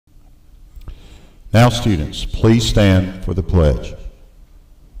Now, students, please stand for the pledge.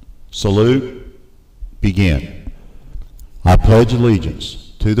 Salute, begin. I pledge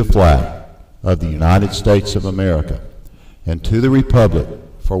allegiance to the flag of the United States of America and to the republic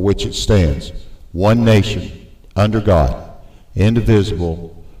for which it stands, one nation, under God,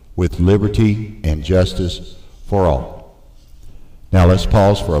 indivisible, with liberty and justice for all. Now let's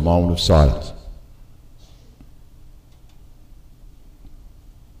pause for a moment of silence.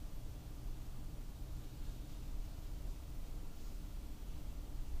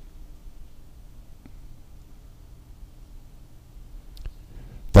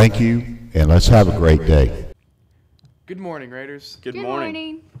 Thank you, and let's have a great day. Good morning, Raiders. Good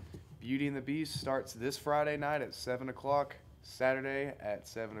morning. Beauty and the Beast starts this Friday night at 7 o'clock, Saturday at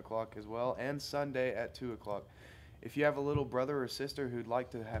 7 o'clock as well, and Sunday at 2 o'clock. If you have a little brother or sister who'd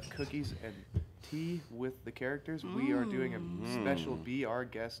like to have cookies and tea with the characters, we are doing a special Be Our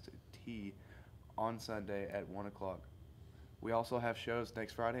Guest tea on Sunday at 1 o'clock. We also have shows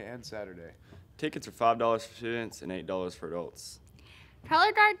next Friday and Saturday. Tickets are $5 for students and $8 for adults.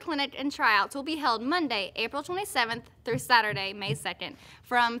 Color Guard Clinic and Tryouts will be held Monday, April 27th through Saturday, May 2nd,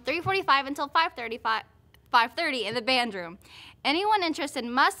 from 3:45 until 5:30 in the band room. Anyone interested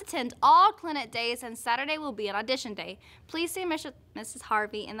must attend all clinic days, and Saturday will be an audition day. Please see Mrs.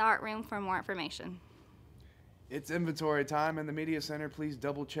 Harvey in the art room for more information. It's inventory time in the media center. Please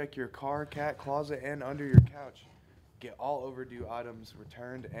double check your car, cat, closet, and under your couch. Get all overdue items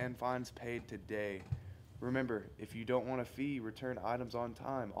returned and fines paid today. Remember, if you don't want a fee, return items on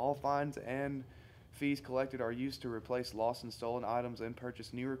time. All fines and fees collected are used to replace lost and stolen items and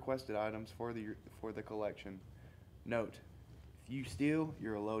purchase new requested items for the collection. Note, if you steal,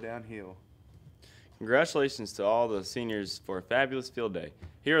 you're a low down heel. Congratulations to all the seniors for a fabulous field day.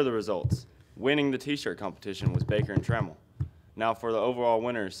 Here are the results. Winning the t-shirt competition was Baker and Trammell. Now for the overall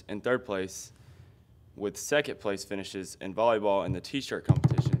winners in third place with second place finishes in volleyball in the t-shirt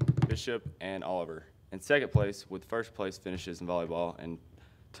competition, Bishop and Oliver. In second place with first place finishes in volleyball and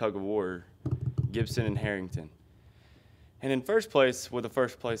tug of war, Gibson and Harrington. And in first place with a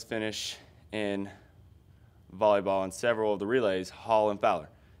first place finish in volleyball and several of the relays, Hall and Fowler.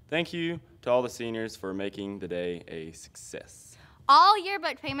 Thank you to all the seniors for making the day a success. All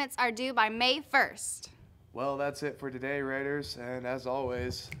yearbook payments are due by May 1st. Well, that's it for today, Raiders, and as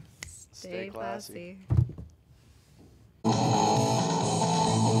always, stay classy.